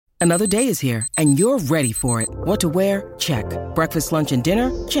Another day is here, and you're ready for it. What to wear? Check. Breakfast, lunch, and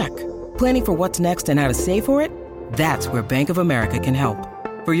dinner? Check. Planning for what's next and how to save for it? That's where Bank of America can help.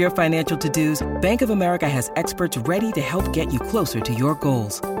 For your financial to-dos, Bank of America has experts ready to help get you closer to your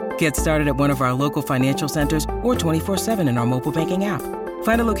goals. Get started at one of our local financial centers or 24/7 in our mobile banking app.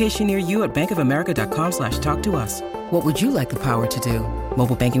 Find a location near you at bankofamerica.com/talktous. What would you like the power to do?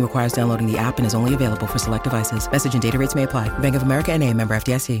 Mobile banking requires downloading the app and is only available for select devices. Message and data rates may apply. Bank of America N.A., member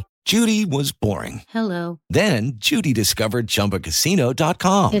FDIC. Judy was boring. Hello. Then Judy discovered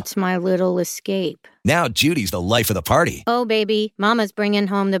ChumbaCasino.com. It's my little escape. Now Judy's the life of the party. Oh, baby, mama's bringing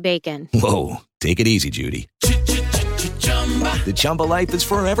home the bacon. Whoa, take it easy, Judy. The Chumba life is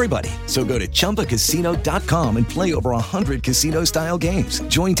for everybody. So go to ChumbaCasino.com and play over 100 casino-style games.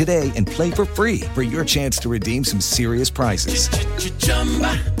 Join today and play for free for your chance to redeem some serious prizes.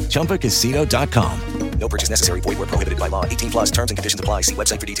 ChumbaCasino.com. No purchase necessary. Void where prohibited by law. 18+ terms and conditions apply. See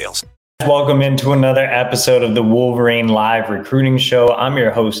website for details. Welcome into another episode of the Wolverine Live Recruiting Show. I'm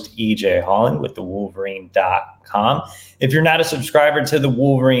your host, EJ Holland with thewolverine.com. If you're not a subscriber to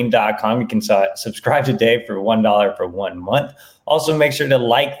thewolverine.com, you can subscribe today for $1 for 1 month. Also, make sure to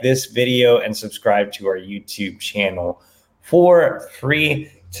like this video and subscribe to our YouTube channel for free.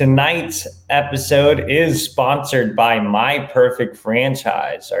 Tonight's episode is sponsored by My Perfect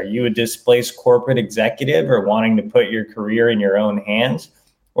Franchise. Are you a displaced corporate executive or wanting to put your career in your own hands?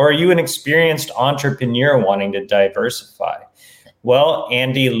 Or are you an experienced entrepreneur wanting to diversify? Well,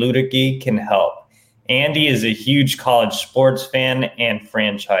 Andy Ludicky can help. Andy is a huge college sports fan and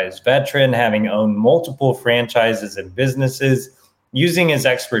franchise veteran, having owned multiple franchises and businesses. Using his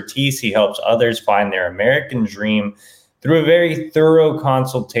expertise, he helps others find their American dream through a very thorough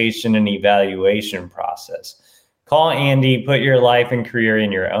consultation and evaluation process. Call Andy, put your life and career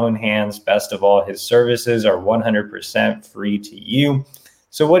in your own hands. Best of all, his services are 100% free to you.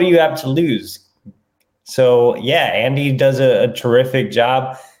 So what do you have to lose? So yeah, Andy does a terrific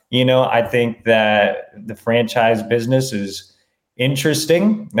job. You know, I think that the franchise business is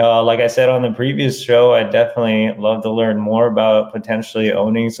interesting. Like I said on the previous show, I definitely love to learn more about potentially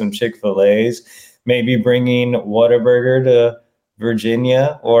owning some Chick-fil-A's, maybe bringing Whataburger to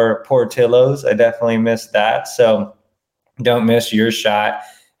Virginia or Portillo's. I definitely missed that. So don't miss your shot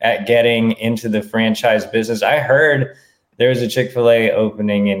at getting into the franchise business. I heard there's a Chick-fil-A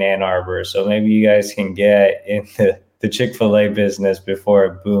opening in Ann Arbor, so maybe you guys can get into the Chick-fil-A business before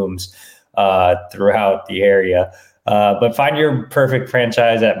it booms throughout the area. But find your perfect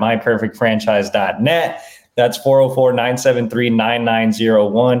franchise at myperfectfranchise.net. That's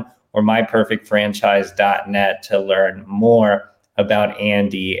 404-973-9901 or myperfectfranchise.net to learn more about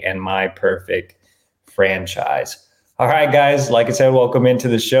Andy and My Perfect Franchise. All right, guys, like I said, welcome into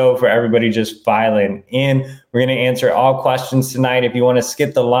the show. For everybody just filing in, we're going to answer all questions tonight. If you want to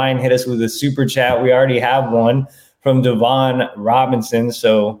skip the line, hit us with a super chat. We already have one from Devon Robinson.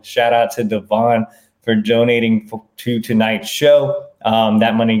 So shout out to Devon for donating to tonight's show.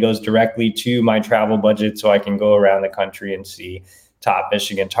 That money goes directly to my travel budget so I can go around the country and see top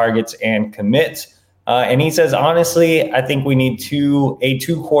Michigan targets and commits. And he says, honestly, I think we need a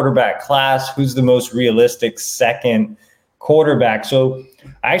two quarterback class. Who's the most realistic second quarterback? So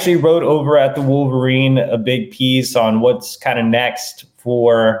I actually wrote over at the Wolverine a big piece on what's kind of next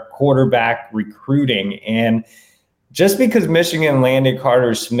for quarterback recruiting. And just because Michigan landed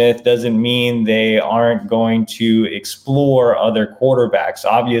Carter Smith doesn't mean they aren't going to explore other quarterbacks.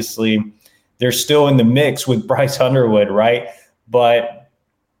 Obviously, they're still in the mix with Bryce Underwood, right? But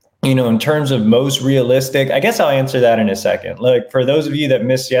you know, in terms of most realistic, I guess I'll answer that in a second. Look, for those of you that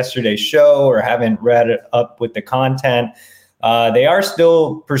missed yesterday's show or haven't read it up with the content, they are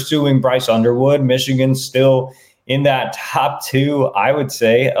still pursuing Bryce Underwood. Michigan's still in that top two, I would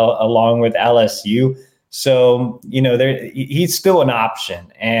say, along with LSU. So, you know, he's still an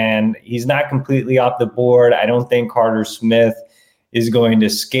option, and he's not completely off the board. I don't think Carter Smith is going to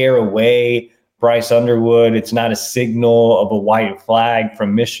scare away Bryce Underwood. It's not a signal of a white flag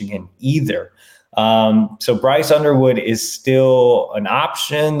from Michigan either. So Bryce Underwood is still an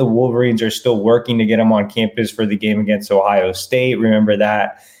option. The Wolverines are still working to get him on campus for the game against Ohio State. Remember,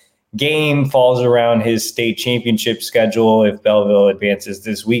 that game falls around his state championship schedule if Belleville advances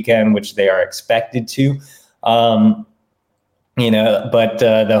this weekend, which they are expected to. But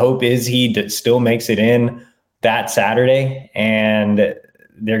the hope is he still makes it in that Saturday, and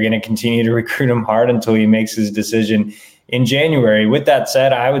they're going to continue to recruit him hard until he makes his decision in January. With that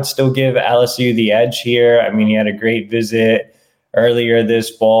said, I would still give LSU the edge here. I mean, he had a great visit earlier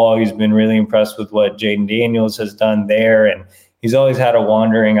this fall. He's been really impressed with what Jaden Daniels has done there, and he's always had a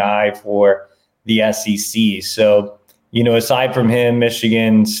wandering eye for the SEC. So aside from him,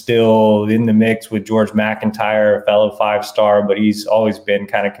 Michigan's still in the mix with George McIntyre, a fellow 5-star, but he's always been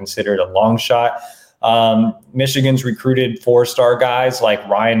kind of considered a long shot. Michigan's recruited 4-star guys like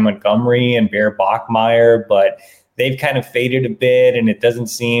Ryan Montgomery and Bear Bachmeier, but they've kind of faded a bit, and it doesn't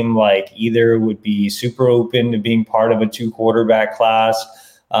seem like either would be super open to being part of a 2-quarterback class.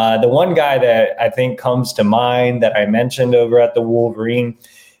 The one guy that I think comes to mind that I mentioned over at the Wolverine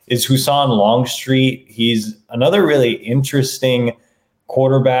is Hassan Longstreet. He's another really interesting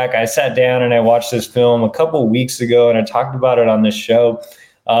quarterback. I sat down and I watched this film a couple weeks ago, and I talked about it on this show.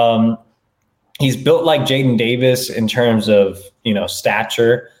 He's built like Jaden Davis in terms of,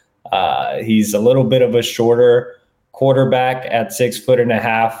 stature. He's a little bit of a shorter quarterback at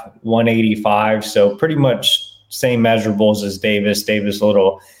 6'1.5", 185. So pretty much same measurables as Davis. Davis a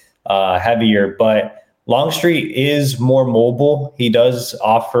little heavier, but Longstreet is more mobile. He does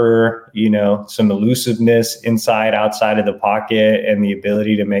offer, some elusiveness inside, outside of the pocket, and the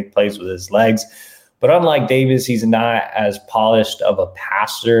ability to make plays with his legs. But unlike Davis, he's not as polished of a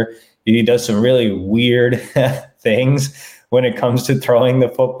passer. He does some really weird things when it comes to throwing the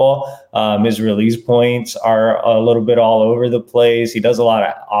football. His release points are a little bit all over the place. He does a lot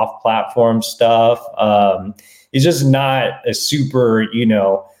of off-platform stuff. He's just not a super,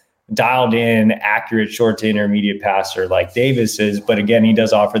 dialed in, accurate short to intermediate passer like Davis is. But again, he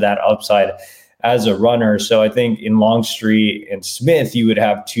does offer that upside as a runner. So I think in Longstreet and Smith, you would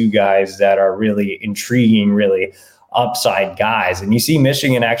have two guys that are really intriguing, really upside guys. And you see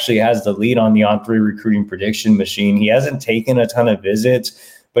Michigan actually has the lead on the On3 recruiting prediction machine. He hasn't taken a ton of visits,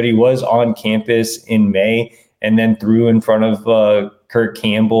 but he was on campus in May and then threw in front of Kurt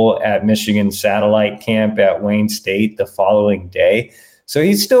Campbell at Michigan satellite camp at Wayne State the following day. So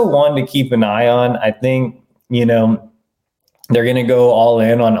he's still one to keep an eye on. I think, they're going to go all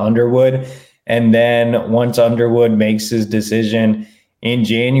in on Underwood. And then once Underwood makes his decision in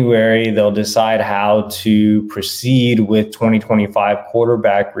January, they'll decide how to proceed with 2025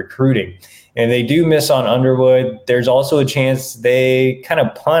 quarterback recruiting. And they do miss on Underwood. There's also a chance they kind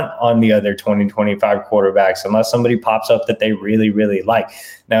of punt on the other 2025 quarterbacks unless somebody pops up that they really, really like.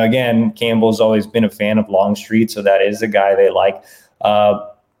 Now, again, Campbell's always been a fan of Longstreet, so that is a guy they like.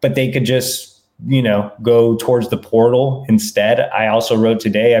 But they could just, go towards the portal instead. I also wrote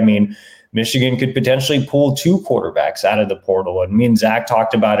today, Michigan could potentially pull 2 quarterbacks out of the portal. And me and Zach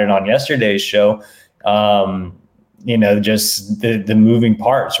talked about it on yesterday's show. Just the moving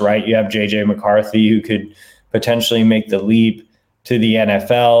parts, right? You have JJ McCarthy who could potentially make the leap to the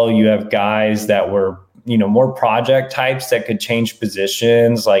NFL. You have guys that were, more project types that could change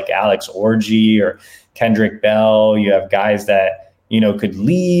positions like Alex Orji or Kendrick Bell. You have guys that, could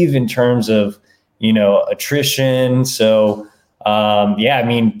leave in terms of, attrition. So, 2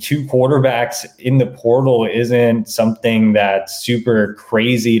 quarterbacks in the portal isn't something that's super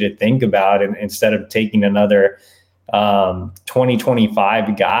crazy to think about. And instead of taking another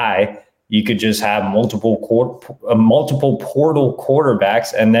 2025 guy, you could just have multiple portal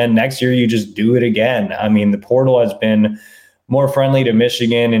quarterbacks. And then next year you just do it again. The portal has been more friendly to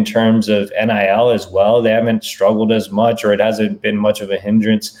Michigan in terms of NIL as well. They haven't struggled as much, or it hasn't been much of a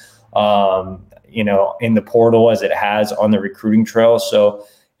hindrance, in the portal as it has on the recruiting trail. So,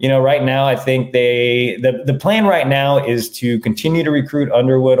 right now, I think the plan right now is to continue to recruit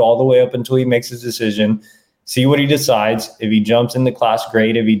Underwood all the way up until he makes his decision, see what he decides. If he jumps in the class,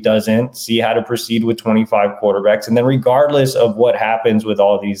 great. If he doesn't, see how to proceed with 25 quarterbacks. And then regardless of what happens with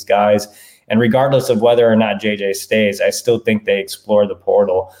all these guys, and regardless of whether or not JJ stays, I still think they explore the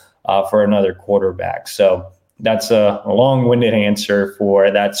portal for another quarterback. So that's a long-winded answer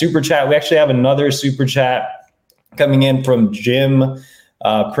for that super chat. We actually have another super chat coming in from Jim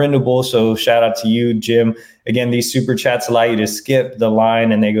Printable. So shout out to you, Jim. Again, these super chats allow you to skip the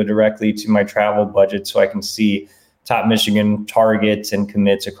line and they go directly to my travel budget so I can see top Michigan targets and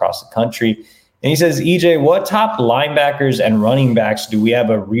commits across the country. And he says, EJ, what top linebackers and running backs do we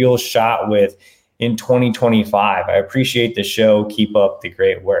have a real shot with in 2025? I appreciate the show. Keep up the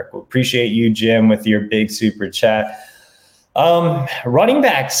great work. We appreciate you, Jim, with your big super chat. Running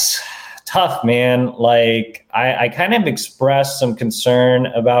backs, tough, man. Like I kind of expressed some concern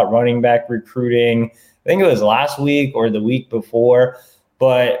about running back recruiting. I think it was last week or the week before.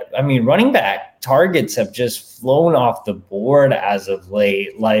 But running back targets have just flown off the board as of late.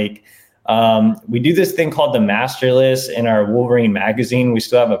 We do this thing called the master list in our Wolverine magazine. We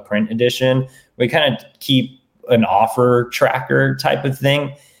still have a print edition. We kind of keep an offer tracker type of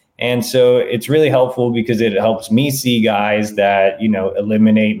thing. And so it's really helpful because it helps me see guys that,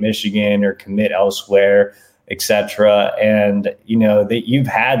 eliminate Michigan or commit elsewhere, etc. And, that you've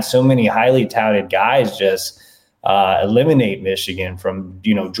had so many highly touted guys just eliminate Michigan, from,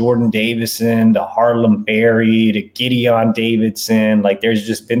 Jordan Davison to Harlem Berry to Gideon Davidson. Like, there's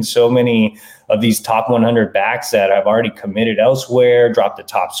just been so many of these top 100 backs that have already committed elsewhere, dropped the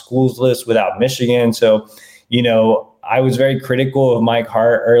top schools list without Michigan. So, I was very critical of Mike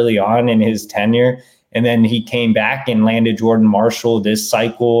Hart early on in his tenure. And then he came back and landed Jordan Marshall this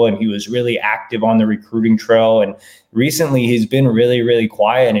cycle, and he was really active on the recruiting trail. And recently he's been really, really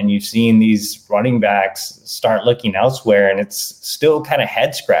quiet, and you've seen these running backs start looking elsewhere, and it's still kind of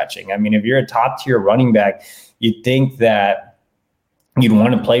head scratching. I mean, if you're a top tier running back, you'd think that you'd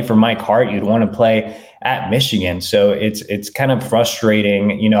want to play for Mike Hart. You'd want to play at Michigan. So it's kind of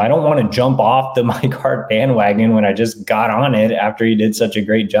frustrating. I don't want to jump off the Mike Hart bandwagon when I just got on it after he did such a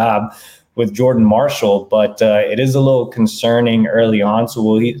great job with Jordan Marshall, but it is a little concerning early on. So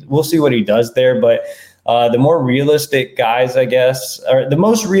we'll see what he does there. But the more realistic guys, I guess, or the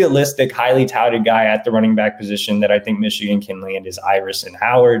most realistic, highly touted guy at the running back position that I think Michigan can land is Iverson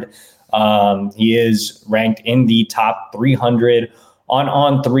Howard. He is ranked in the top 300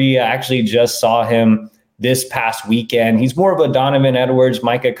 on three. I actually just saw him this past weekend. He's more of a Donovan Edwards,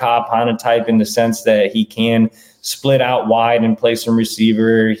 Micah Cobb type in the sense that he can split out wide and play some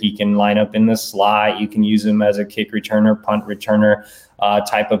receiver. He can line up in the slot. You can use him as a kick returner, punt returner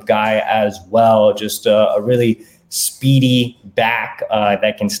type of guy as well. Just a really speedy back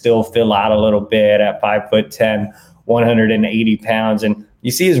that can still fill out a little bit at 5'10", 180 pounds. And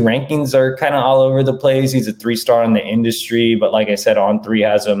you see his rankings are kind of all over the place. He's a 3-star in the industry, but like I said, On3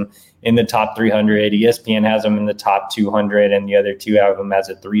 has him in the top 300. ESPN has him in the top 200, and the other two have him as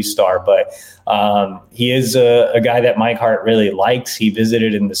a 3-star. But he is a guy that Mike Hart really likes. He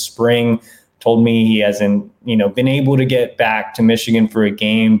visited in the spring, told me he hasn't, been able to get back to Michigan for a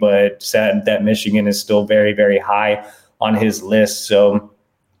game, but said that Michigan is still very, very high on his list. So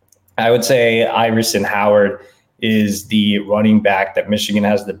I would say Iverson Howard is the running back that Michigan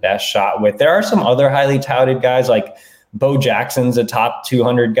has the best shot with. There are some other highly touted guys, like Bo Jackson's a top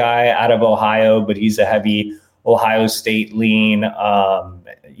 200 guy out of Ohio, but he's a heavy Ohio State lean. On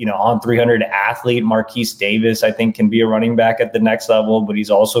 300 athlete, Marquise Davis, I think, can be a running back at the next level, but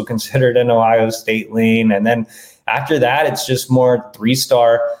he's also considered an Ohio State lean. And then after that, it's just more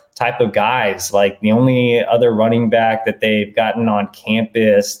 3-star type of guys. Like, the only other running back that they've gotten on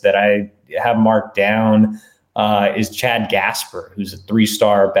campus that I have marked down is Chad Gasper, who's a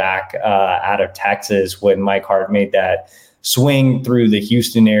 3-star back out of Texas. When Mike Hart made that swing through the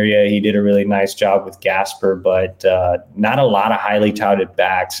Houston area, he did a really nice job with Gasper, but not a lot of highly touted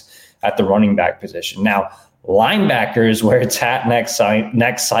backs at the running back position. Now, linebackers, where it's at next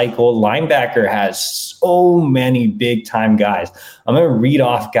cycle. Linebacker has so many big time guys. I'm going to read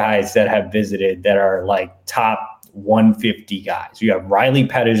off guys that have visited that are like top 150 guys. You have Riley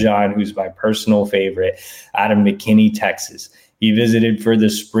Pettijohn, who's my personal favorite, out of McKinney, Texas. He visited for the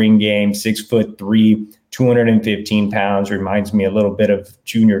spring game, 6'3", 215 pounds. Reminds me a little bit of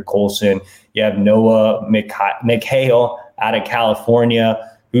Junior Colson. You have Noah McHale out of California,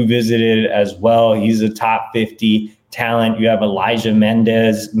 who visited as well. He's a top 50 talent. You have Elijah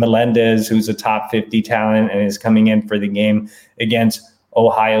Melendez, who's a top 50 talent and is coming in for the game against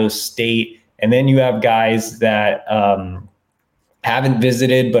Ohio State. And then you have guys that haven't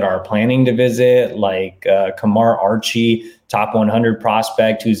visited but are planning to visit, like Kamar Archie, top 100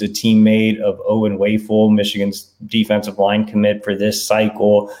 prospect, who's a teammate of Owen Wafel, Michigan's defensive line commit for this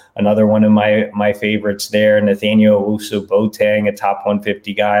cycle. Another one of my favorites there, Nathaniel Uso-Boateng, a top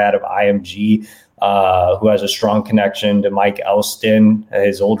 150 guy out of IMG, who has a strong connection to Mike Elston.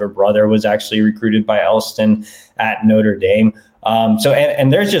 His older brother was actually recruited by Elston at Notre Dame.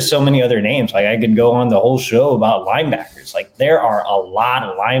 And there's just so many other names. Like, I could go on the whole show about linebackers. Like, there are a lot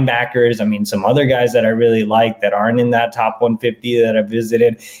of linebackers. I mean, some other guys that I really like that aren't in that top 150 that I've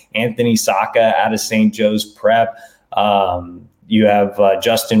visited. Anthony Saka out of St. Joe's Prep. You have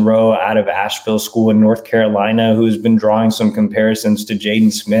Justin Rowe out of Asheville School in North Carolina, who's been drawing some comparisons to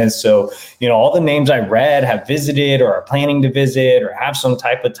Jaden Smith. So, all the names I read have visited or are planning to visit or have some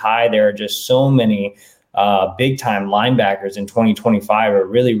type of tie. There are just so many big time linebackers in 2025, a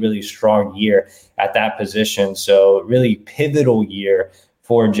really, really strong year at that position. So really pivotal year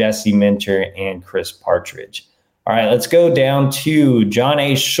for Jesse Minter and Chris Partridge. All right, let's go down to John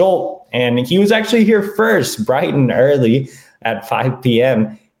A. Schultz. And he was actually here first, bright and early at 5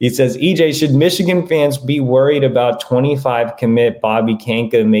 p.m. He says, EJ, should Michigan fans be worried about 25 commit Bobby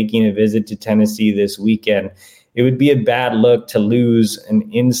Kanka making a visit to Tennessee this weekend? It would be a bad look to lose an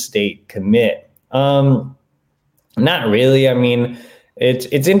in-state commit. Not really. I mean,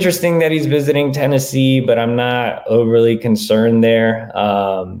 it's interesting that he's visiting Tennessee, but I'm not overly concerned there.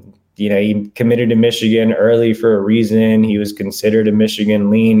 he committed to Michigan early for a reason. He was considered a Michigan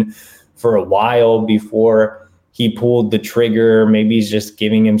lean for a while before he pulled the trigger. Maybe he's just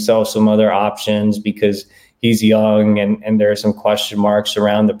giving himself some other options because he's young and there are some question marks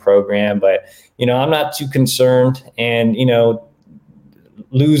around the program. But, I'm not too concerned. And,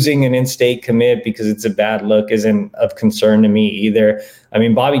 losing an in-state commit because it's a bad look isn't of concern to me either. I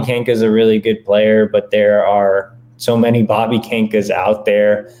mean, Bobby Kenka is a really good player, but there are so many Bobby Kenkas out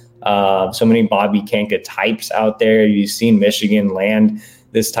there, so many Bobby Kenka types out there. You've seen Michigan land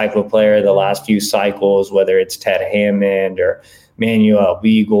this type of player the last few cycles, whether it's Ted Hammond or Manuel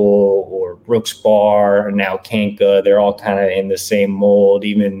Beagle or Brooks Barr, and now Kenka. They're all kind of in the same mold.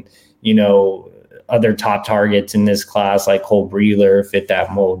 Even, other top targets in this class like Cole Breeler fit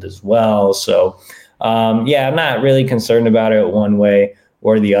that mold as well. So, I'm not really concerned about it one way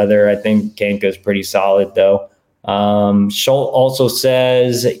or the other. I think Kenka is pretty solid, though. Schultz also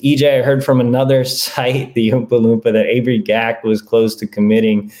says, EJ, I heard from another site, the Oompa Loompa, that Avery Gack was close to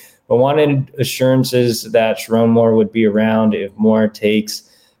committing, but wanted assurances that Sharon Moore would be around. If Moore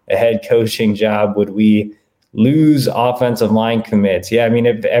takes a head coaching job, would we lose offensive line commits? Yeah, I mean,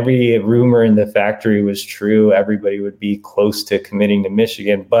 if every rumor in the factory was true, everybody would be close to committing to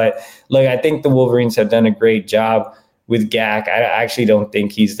Michigan. But look, I think the Wolverines have done a great job with Gack. I actually don't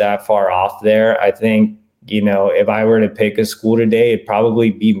think he's that far off there. I think, if I were to pick a school today, it'd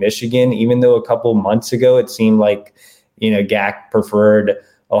probably be Michigan, even though a couple months ago it seemed like, Gack preferred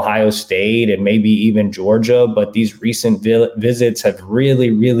Ohio State and maybe even Georgia. But these recent visits have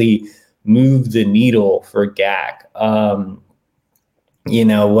really, really moved the needle for Gack.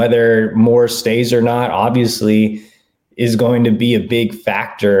 Whether Moore stays or not, obviously, is going to be a big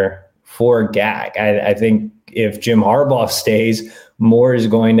factor for Gack. I think if Jim Harbaugh stays, Moore is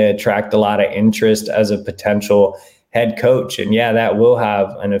going to attract a lot of interest as a potential head coach. And yeah, that will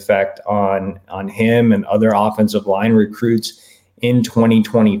have an effect on him and other offensive line recruits in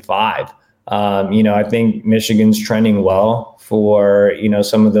 2025. I think Michigan's trending well for,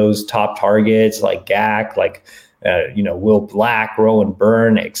 some of those top targets like Gack, like, Will Black, Rowan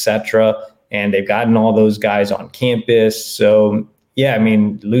Byrne, etc. And they've gotten all those guys on campus. So, yeah, I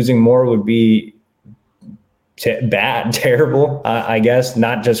mean, losing Moore would be terrible, I guess,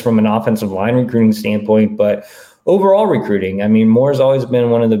 not just from an offensive line recruiting standpoint, but overall recruiting. I mean, Moore's always been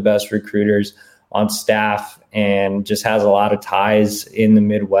one of the best recruiters on staff and just has a lot of ties in the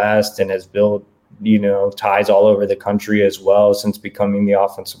Midwest and has built, ties all over the country as well since becoming the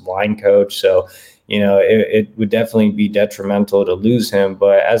offensive line coach. So, it would definitely be detrimental to lose him.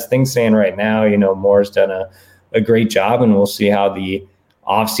 But as things stand right now, Moore's done a great job, and we'll see how the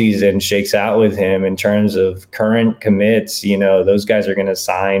offseason shakes out with him in terms of current commits. Those guys are going to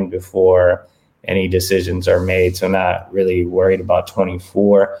sign before any decisions are made. So not really worried about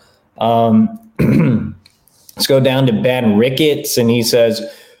 24. Let's go down to Ben Ricketts, and he says,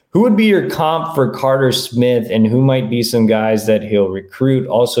 who would be your comp for Carter Smith, and who might be some guys that he'll recruit?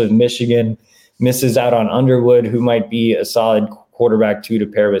 Also, if Michigan misses out on Underwood, who might be a solid quarterback to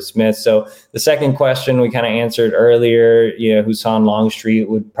pair with Smith? So the second question we kind of answered earlier, Hassan Longstreet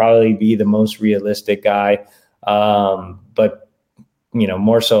would probably be the most realistic guy. But,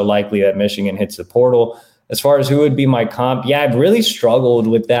 more so likely that Michigan hits the portal. As far as who would be my comp, I've really struggled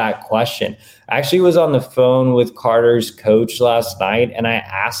with that question. I actually was on the phone with Carter's coach last night, and I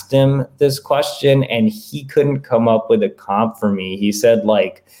asked him this question, and he couldn't come up with a comp for me. He said,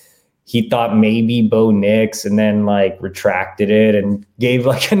 he thought maybe Bo Nix, and then retracted it and gave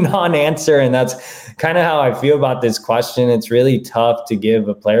a non-answer. And that's kind of how I feel about this question. It's really tough to give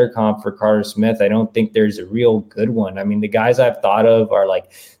a player comp for Carter Smith. I don't think there's a real good one. I mean, the guys I've thought of are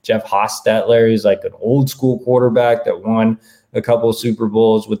Jeff Hostetler, who's an old school quarterback that won a couple of Super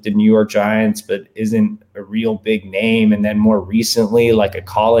Bowls with the New York Giants, but isn't a real big name. And then more recently, a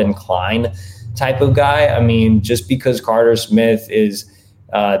Colin Klein type of guy. I mean, just because Carter Smith is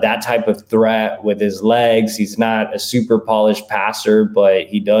that type of threat with his legs. He's not a super polished passer, but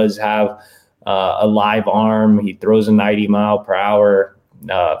he does have a live arm. He throws a 90-mile-per-hour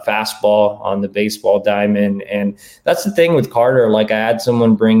fastball on the baseball diamond. And that's the thing with Carter. I had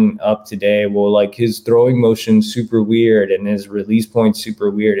someone bring up today, his throwing motion super weird and his release point super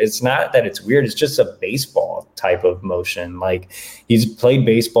weird. It's not that it's weird. It's just a baseball type of motion. He's played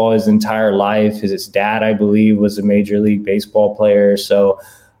baseball his entire life. His dad, I believe, was a Major League Baseball player. So,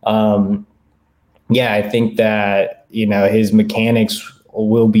 I think that, his mechanics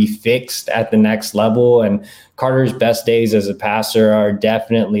will be fixed at the next level. And Carter's best days as a passer are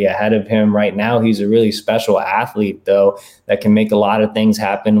definitely ahead of him right now. He's a really special athlete, though, that can make a lot of things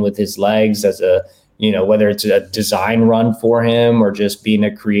happen with his legs as a, whether it's a design run for him or just being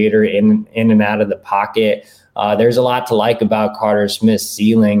a creator in and out of the pocket. There's a lot to like about Carter Smith's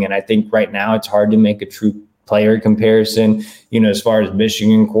ceiling. And I think right now it's hard to make a true player comparison, as far as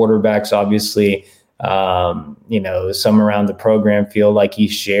Michigan quarterbacks, obviously, some around the program feel like he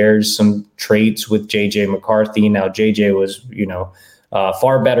shares some traits with JJ McCarthy. Now, JJ was,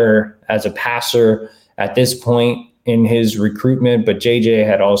 far better as a passer at this point in his recruitment, but JJ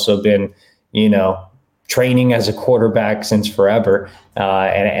had also been, training as a quarterback since forever,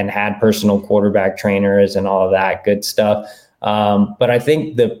 and had personal quarterback trainers and all of that good stuff. But I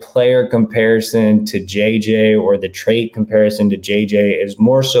think the player comparison to JJ, or the trait comparison to JJ, is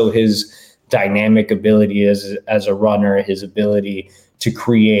more so his dynamic ability as a runner, his ability to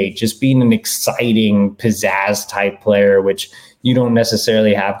create, just being an exciting pizzazz type player, which you don't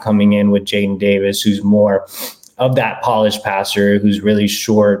necessarily have coming in with Jaden Davis, who's more of that polished passer, who's really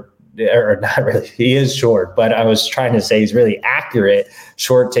short, or not really, he is short, but I was trying to say he's really accurate,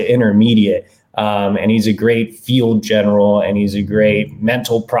 short to intermediate. And he's a great field general, and he's a great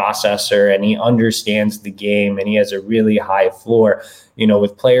mental processor, and he understands the game, and he has a really high floor.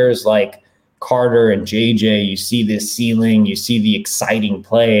 With players like Carter and JJ, you see this ceiling, you see the exciting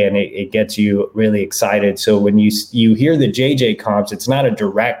play, and it gets you really excited. So when you hear the JJ comps, it's not a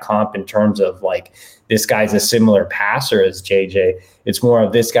direct comp in terms of like, this guy's a similar passer as JJ. It's more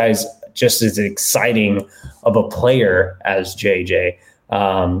of this guy's just as exciting of a player as JJ.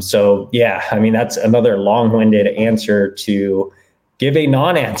 That's another long-winded answer to give a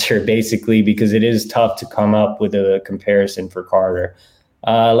non-answer, basically, because it is tough to come up with a comparison for Carter.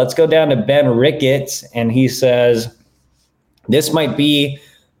 Let's go down to Ben Ricketts, and he says, this might be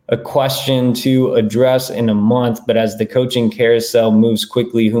a question to address in a month, but as the coaching carousel moves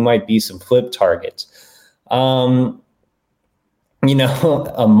quickly, who might be some flip targets? A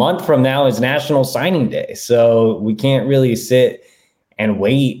month from now is National Signing Day, so we can't really sit and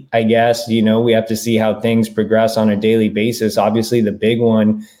wait, I guess. We have to see how things progress on a daily basis. Obviously, the big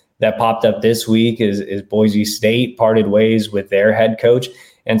one that popped up this week is Boise State parted ways with their head coach.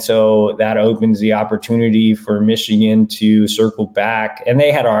 And so that opens the opportunity for Michigan to circle back. And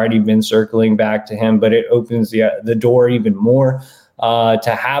they had already been circling back to him, but it opens the door even more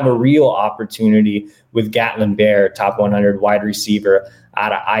to have a real opportunity with Gatlin Bear, top 100 wide receiver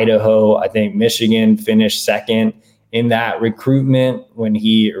out of Idaho. I think Michigan finished second in that recruitment when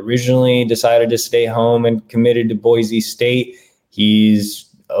he originally decided to stay home and committed to Boise State. He's,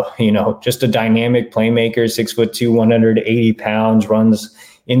 just a dynamic playmaker, 6'2", 180 pounds, runs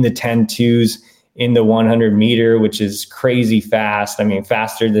in the 10.2s in the 100 meter, which is crazy fast. I mean,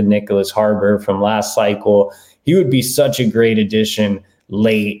 faster than Nicholas Harbor from last cycle. He would be such a great addition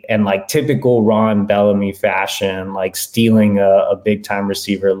late, and like typical Ron Bellamy fashion, like stealing a big time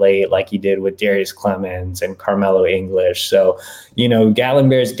receiver late, like he did with Darius Clemens and Carmelo English. So, Gatlin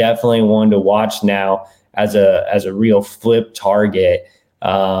Bear is definitely one to watch now as a real flip target.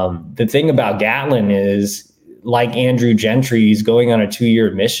 The thing about Gatlin is, like Andrew Gentry, he's going on a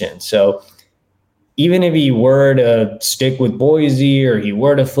 2-year mission. So even if he were to stick with Boise, or he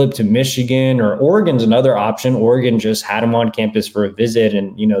were to flip to Michigan, or Oregon's another option. Oregon just had him on campus for a visit,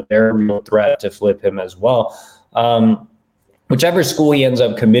 and, they're a real threat to flip him as well. Whichever school he ends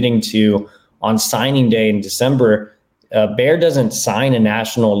up committing to on signing day in December, Bear doesn't sign a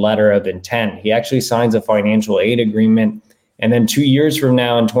national letter of intent. He actually signs a financial aid agreement. And then 2 years from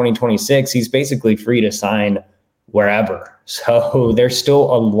now in 2026, he's basically free to sign wherever. So there's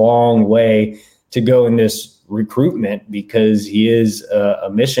still a long way to go in this recruitment, because he is a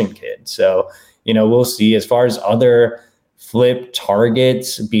mission kid. So, we'll see. As far as other flip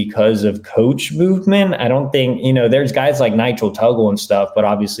targets because of coach movement, I don't think, there's guys like Nigel Tuggle and stuff, but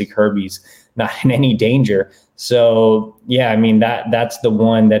obviously Kirby's not in any danger. So, that's the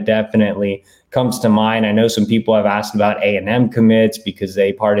one that definitely comes to mind. I know some people have asked about A&M commits because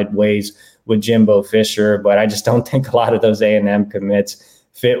they parted ways with Jimbo Fisher, but I just don't think a lot of those A&M commits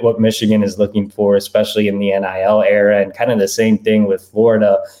fit what Michigan is looking for, especially in the NIL era. And kind of the same thing with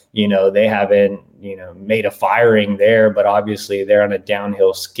Florida. They haven't, made a firing there, but obviously they're on a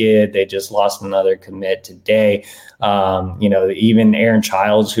downhill skid. They just lost another commit today. Even Aaron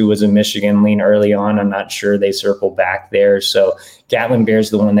Childs, who was a Michigan lean early on, I'm not sure they circle back there. So Gatlin Bear's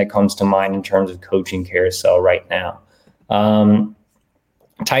the one that comes to mind in terms of coaching carousel right now.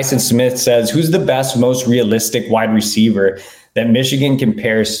 Tyson Smith says, who's the best, most realistic wide receiver that Michigan can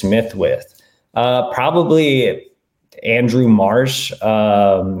pair Smith with? Probably Andrew Marsh.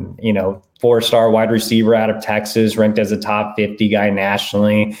 4-star wide receiver out of Texas, ranked as a top 50 guy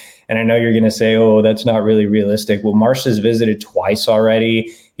nationally. And I know you're going to say, oh, that's not really realistic. Well, Marsh has visited twice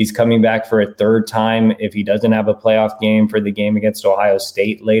already. He's coming back for a third time if he doesn't have a playoff game for the game against Ohio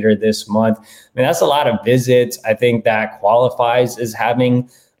State later this month. I mean, that's a lot of visits. I think that qualifies as having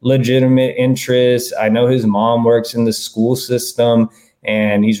legitimate interest. I know his mom works in the school system,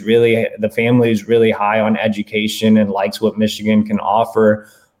 and the family is really high on education and likes what Michigan can offer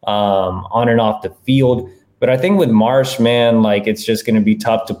on and off the field. But I think with Marsh, man, like, it's just going to be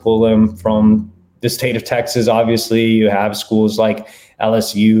tough to pull him from the state of Texas. Obviously, you have schools like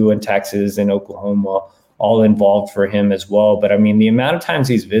LSU and Texas and Oklahoma all involved for him as well. But I mean, the amount of times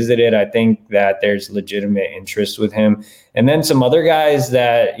he's visited, I think that there's legitimate interest with him. And then some other guys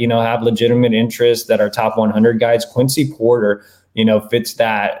that, have legitimate interest that are top 100 guys. Quincy Porter, fits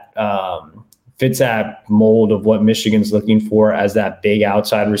that mold of what Michigan's looking for as that big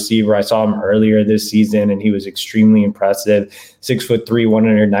outside receiver. I saw him earlier this season, and he was extremely impressive. 6'3",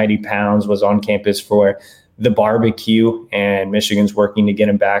 190 pounds, was on campus for the barbecue, and Michigan's working to get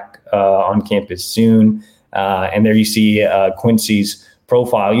him back on campus soon. And there you see Quincy's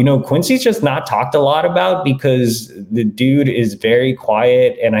profile. Quincy's just not talked a lot about because the dude is very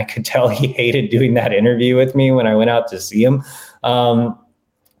quiet, and I could tell he hated doing that interview with me when I went out to see him.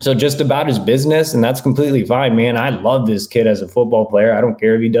 So just about his business, and that's completely fine, man. I love this kid as a football player. I don't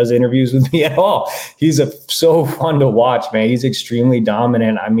care if he does interviews with me at all. He's so fun to watch, man. He's extremely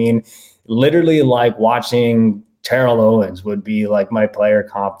dominant. I mean, literally like watching Terrell Owens would be like my player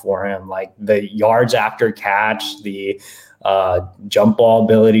comp for him. Like the yards after catch, the jump ball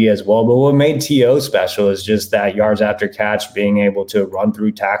ability as well. But what made T.O. special is just that yards after catch, being able to run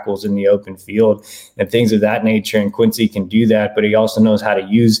through tackles in the open field and things of that nature. And Quincy can do that, but he also knows how to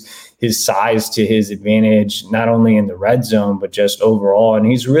use his size to his advantage, not only in the red zone, but just overall. And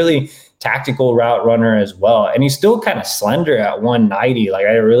he's really tactical route runner as well. And he's still kind of slender at 190. Like,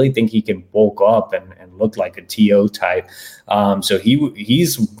 I really think he can bulk up and look like a T.O. type. So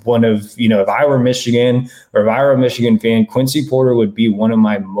he's one of, if I were Michigan or if I were a Michigan fan, Quincy Porter would be one of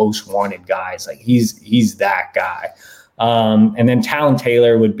my most wanted guys. Like, he's that guy. And then Talon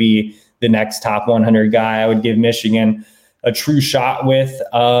Taylor would be the next top 100 guy I would give Michigan a true shot with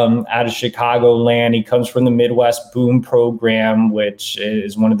out of Chicagoland. He comes from the Midwest Boom program, which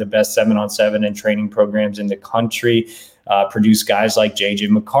is one of the best 7-on-7 and training programs in the country. Produced guys like J.J.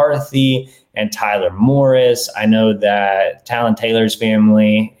 McCarthy and Tyler Morris. I know that Talon Taylor's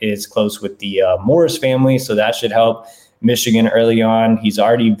family is close with the Morris family, so that should help Michigan early on. He's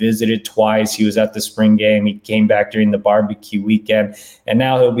already visited twice. He was at the spring game. He came back during the barbecue weekend, and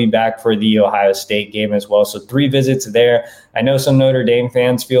now he'll be back for the Ohio State game as well. So 3 visits there. I know some Notre Dame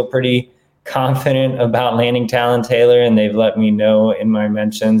fans feel pretty confident about landing Talon Taylor, and they've let me know in my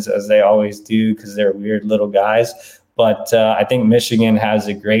mentions, as they always do, because they're weird little guys. But I think Michigan has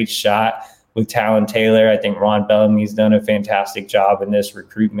a great shot with Talon Taylor. I think Ron Bellamy's done a fantastic job in this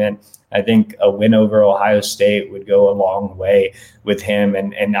recruitment. I think a win over Ohio State would go a long way with him.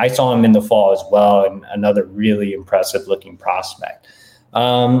 And I saw him in the fall as well, and another really impressive looking prospect.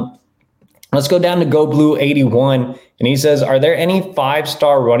 Let's go down to Go Blue 81. And he says, are there any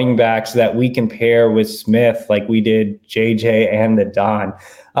 5-star running backs that we can pair with Smith like we did JJ and the Don?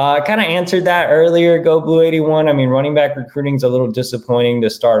 I kind of answered that earlier, Go Blue 81. I mean, running back recruiting is a little disappointing to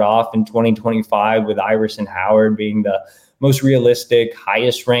start off in 2025 with Iverson Howard being the most realistic,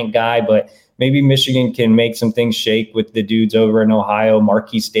 highest ranked guy, but maybe Michigan can make some things shake with the dudes over in Ohio.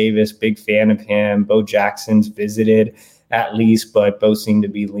 Marquise Davis, big fan of him. Bo Jackson's visited at least, but both seem to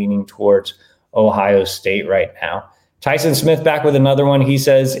be leaning towards Ohio State right now. Tyson Smith back with another one. He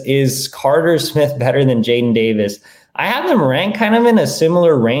says, is Carter Smith better than Jaden Davis? I have them ranked kind of in a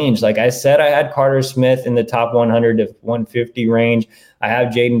similar range. Like I said, I had Carter Smith in the top 100 to 150 range. I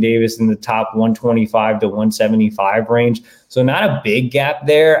have Jaden Davis in the top 125 to 175 range. So not a big gap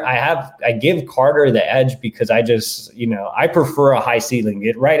there. I give Carter the edge because I just, I prefer a high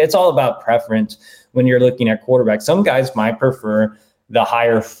ceiling, right? It's all about preference when you're looking at quarterbacks. Some guys might prefer the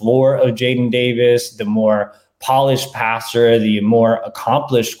higher floor of Jaden Davis, the more polished passer, the more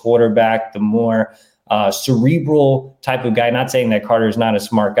accomplished quarterback, the more cerebral type of guy. Not saying that Carter is not a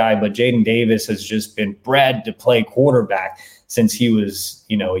smart guy, but Jaden Davis has just been bred to play quarterback since he was,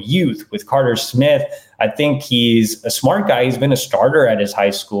 a youth. With Carter Smith, I think he's a smart guy. He's been a starter at his high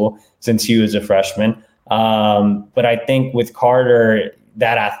school since he was a freshman. But I think with Carter,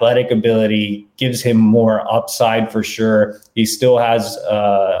 that athletic ability gives him more upside for sure. He still has,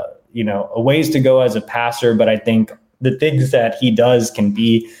 a ways to go as a passer, but I think the things that he does can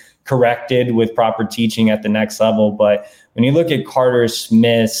be corrected with proper teaching at the next level. But when you look at Carter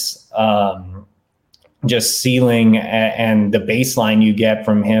Smith's just ceiling and the baseline you get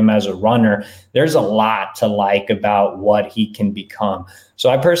from him as a runner, there's a lot to like about what he can become. So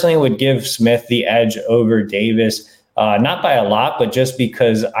I personally would give Smith the edge over Davis, not by a lot, but just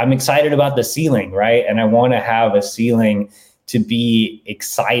because I'm excited about the ceiling, right? And I want to have a ceiling to be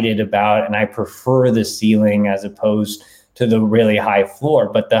excited about, and I prefer the ceiling as opposed to the really high floor.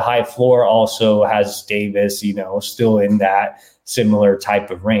 But the high floor also has Davis, still in that similar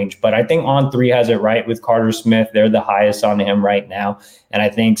type of range. But I think On3 has it right with Carter Smith. They're the highest on him right now. And I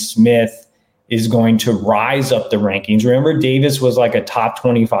think Smith is going to rise up the rankings. Remember, Davis was like a top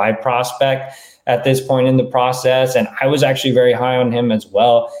 25 prospect at this point in the process. And I was actually very high on him as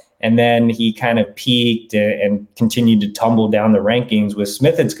well. And then he kind of peaked and continued to tumble down the rankings. With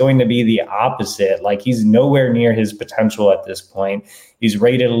Smith, it's going to be the opposite. Like, he's nowhere near his potential at this point. He's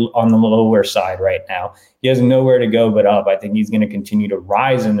rated on the lower side right now. He has nowhere to go but up. I think he's going to continue to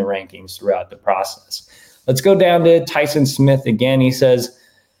rise in the rankings throughout the process. Let's go down to Tyson Smith again. He says,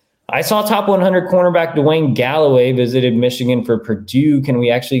 I saw top 100 cornerback Dwayne Galloway visited Michigan for Purdue. Can we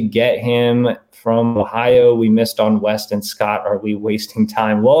actually get him from Ohio? We missed on West and Scott. Are we wasting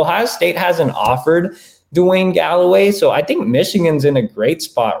time? Well, Ohio State hasn't offered Dwayne Galloway, so I think Michigan's in a great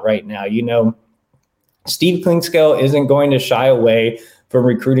spot right now. Steve Klingscale isn't going to shy away from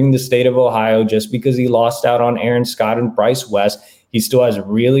recruiting the state of Ohio just because he lost out on Aaron Scott and Bryce West. He still has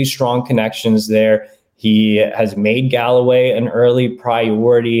really strong connections there. He has made Galloway an early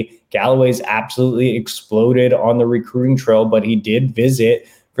priority. Galloway's absolutely exploded on the recruiting trail, but he did visit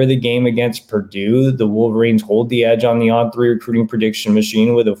for the game against Purdue. The Wolverines hold the edge on the On3 recruiting prediction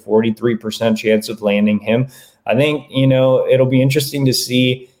machine with a 43% chance of landing him. I think, it'll be interesting to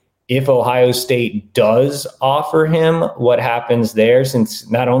see if Ohio State does offer him, what happens there, since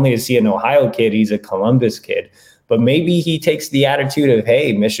not only is he an Ohio kid, he's a Columbus kid. But maybe he takes the attitude of,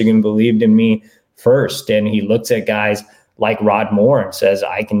 hey, Michigan believed in me first. And he looks at guys like Rod Moore and says,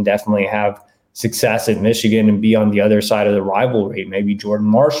 I can definitely have success at Michigan and be on the other side of the rivalry. Maybe Jordan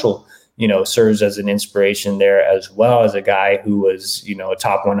Marshall, serves as an inspiration there, as well as a guy who was, a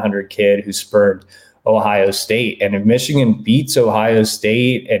top 100 kid who spurned Ohio State. And if Michigan beats Ohio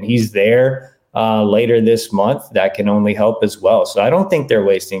State and he's there later this month, that can only help as well. So I don't think they're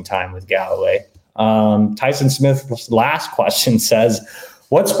wasting time with Galloway. Tyson Smith's last question says,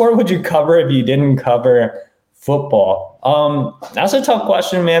 what sport would you cover if you didn't cover football? That's a tough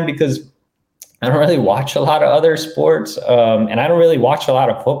question, man, because I don't really watch a lot of other sports, and I don't really watch a lot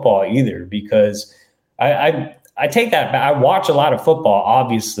of football either, because I take that back. I watch a lot of football,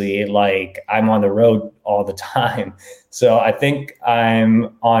 obviously, like I'm on the road all the time. So I think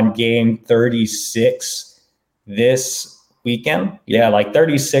I'm on game 36 this weekend. Yeah, like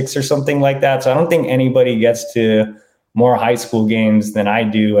 36 or something like that. So I don't think anybody gets to more high school games than I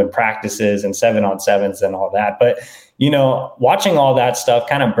do, and practices and 7-on-7s and all that. But, watching all that stuff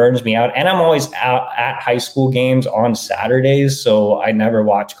kind of burns me out. And I'm always out at high school games on Saturdays. So I never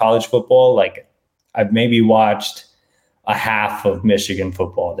watch college football. Like, I've maybe watched a half of Michigan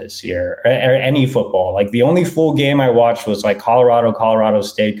football this year, or any football. Like, the only full game I watched was like Colorado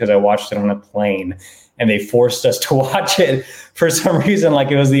State, because I watched it on a plane and they forced us to watch it for some reason. Like,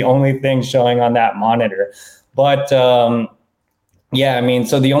 it was the only thing showing on that monitor. But so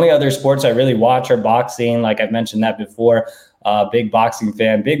the only other sports I really watch are boxing. Like I've mentioned that before, big boxing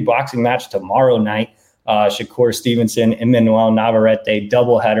fan. Big boxing match tomorrow night. Shakur Stevenson, Emmanuel Navarrete,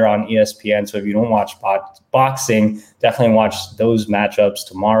 doubleheader on ESPN. So if you don't watch boxing, definitely watch those matchups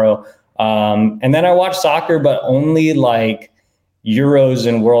tomorrow. And then I watch soccer, but only like Euros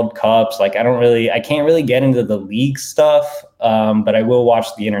and World Cups. Like I can't really get into the league stuff, but I will watch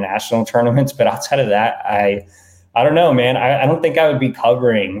the international tournaments. But outside of that, I don't know, man. I don't think I would be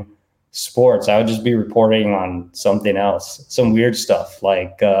covering sports. I would just be reporting on something else, some weird stuff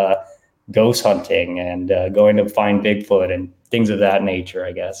like ghost hunting and going to find Bigfoot and things of that nature,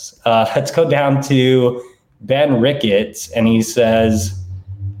 I guess. Let's go down to Ben Ricketts, and he says,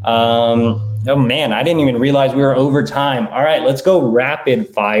 oh man, I didn't even realize we were over time. All right, let's go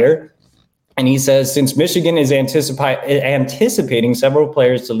rapid fire. And he says, since Michigan is anticipating several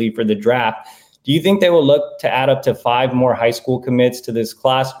players to leave for the draft, do you think they will look to add up to 5 more high school commits to this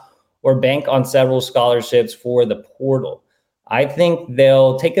class, or bank on several scholarships for the portal? I think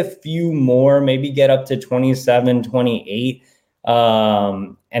they'll take a few more, maybe get up to 27, 28,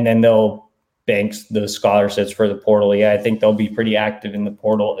 and then they'll bank the scholarships for the portal. Yeah, I think they'll be pretty active in the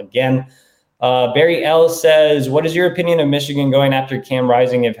portal again. Barry L says, what is your opinion of Michigan going after Cam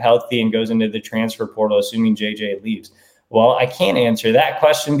Rising if healthy and goes into the transfer portal, assuming JJ leaves? Well, I can't answer that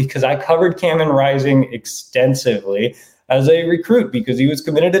question because I covered Cameron Rising extensively as a recruit because he was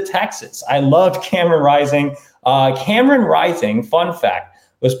committed to Texas. I loved Cameron Rising. Cameron Rising, fun fact,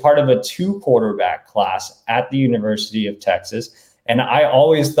 was part of a 2-quarterback class at the University of Texas. And I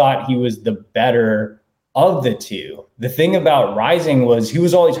always thought he was the better of the two. The thing about Rising was he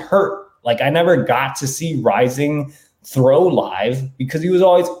was always hurt. Like, I never got to see Rising throw live because he was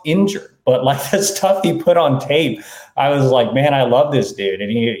always injured. But like the stuff he put on tape, I was like, man, I love this dude.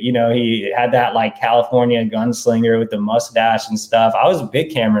 And he had that like California gunslinger with the mustache and stuff. I was a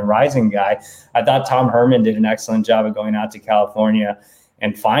big Cameron Rising guy. I thought Tom Herman did an excellent job of going out to California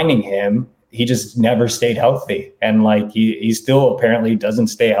and finding him. He just never stayed healthy. And like, he still apparently doesn't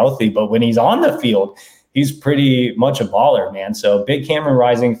stay healthy, but when he's on the field, he's pretty much a baller, man. So big Cameron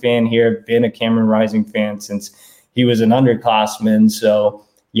Rising fan here, been a Cameron Rising fan since he was an underclassman. So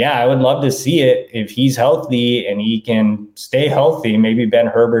yeah, I would love to see it if he's healthy and he can stay healthy. Maybe Ben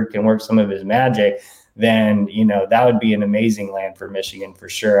Herbert can work some of his magic. Then, that would be an amazing land for Michigan for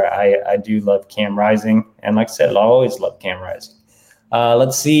sure. I do love Cam Rising. And like I said, I'll always love Cam Rising.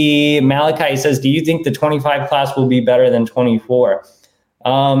 Let's see. Malachi says, do you think the 25 class will be better than 24?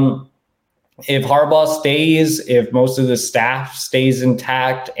 If Harbaugh stays, if most of the staff stays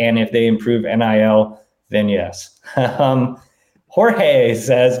intact, and if they improve NIL, then yes. Jorge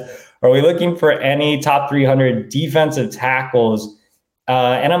says, are we looking for any top 300 defensive tackles?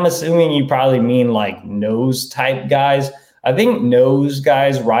 And I'm assuming you probably mean like nose type guys. I think nose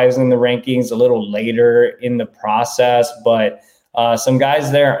guys rise in the rankings a little later in the process, but some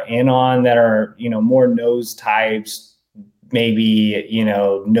guys they're in on that are, more nose types, maybe,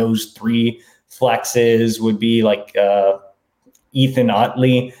 nose 3 flexes would be like Ethan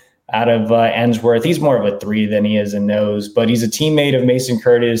Utley out of Ensworth. He's more of a 3 than he is a nose, but he's a teammate of Mason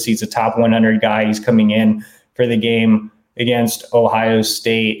Curtis. He's a top 100 guy. He's coming in for the game against Ohio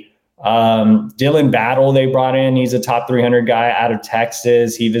State. Dylan Battle they brought in. He's a top 300 guy out of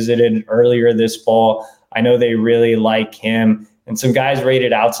Texas. He visited earlier this fall. I know they really like him. And some guys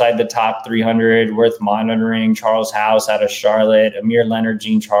rated outside the top 300 worth monitoring. Charles House out of Charlotte. Amir Leonard,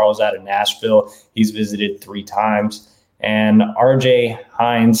 Gene Charles out of Nashville. He's visited 3 times. And RJ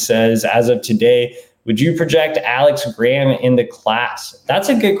Hines says, as of today, would you project Alex Graham in the class? That's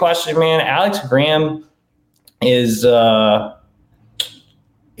a good question, man. Alex Graham is,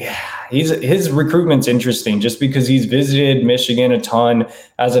 his recruitment's interesting just because he's visited Michigan a ton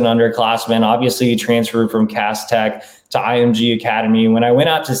as an underclassman. Obviously, he transferred from Cass Tech to IMG Academy. When I went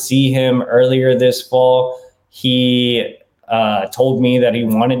out to see him earlier this fall, he told me that he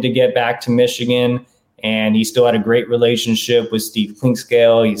wanted to get back to Michigan. And he still had a great relationship with Steve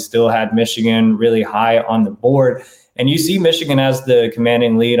Clinkscale. He still had Michigan really high on the board. And you see Michigan as the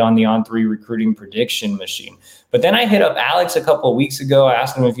commanding lead on the On3 recruiting prediction machine. But then I hit up Alex a couple of weeks ago. I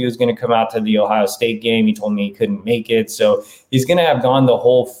asked him if he was going to come out to the Ohio State game. He told me he couldn't make it. So he's going to have gone the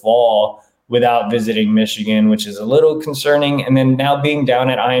whole fall without visiting Michigan, which is a little concerning. And then now being down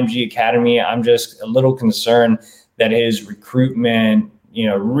at IMG Academy, I'm just a little concerned that his recruitment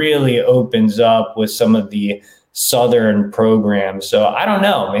really opens up with some of the Southern programs. So I don't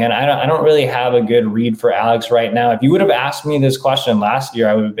know, man. I don't really have a good read for Alex right now. If you would have asked me this question last year,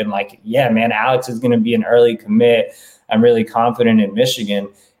 I would have been like, yeah, man, Alex is going to be an early commit. I'm really confident in Michigan.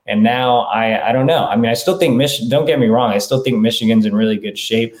 And now I don't know. I mean, I still think Michigan, don't get me wrong, I still think Michigan's in really good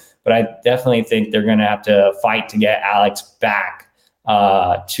shape, but I definitely think they're going to have to fight to get Alex back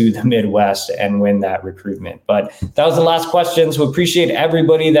to the Midwest and win that recruitment. But that was the last question. So appreciate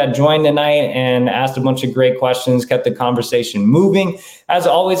everybody that joined tonight and asked a bunch of great questions, kept the conversation moving. As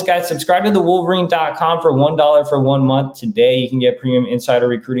always, guys, subscribe to thewolverine.com for $1 for 1 month. Today, you can get premium insider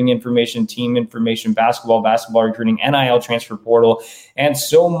recruiting information, team information, basketball recruiting, NIL transfer portal, and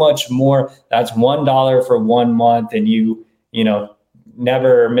so much more. That's $1 for 1 month. And you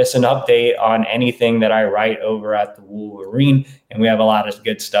never miss an update on anything that I write over at the Wolverine. And we have a lot of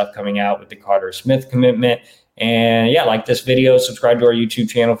good stuff coming out with the Carter Smith commitment. And yeah, like this video, subscribe to our YouTube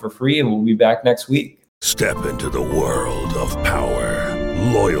channel for free, and we'll be back next week. Step into the world of power,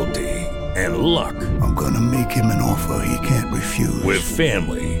 loyalty, and luck. I'm going to make him an offer he can't refuse. With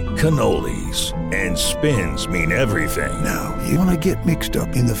family, cannolis, and spins mean everything. Now, you want to get mixed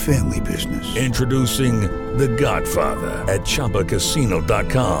up in the family business. Introducing The Godfather at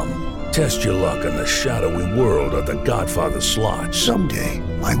ChumbaCasino.com. Test your luck in the shadowy world of The Godfather slot. Someday,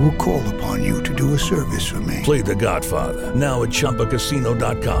 I will call upon you to do a service for me. Play The Godfather now at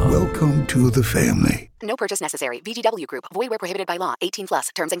ChumbaCasino.com. Welcome to the family. No purchase necessary. VGW Group. Void where prohibited by law.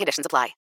 18+. Terms and conditions apply.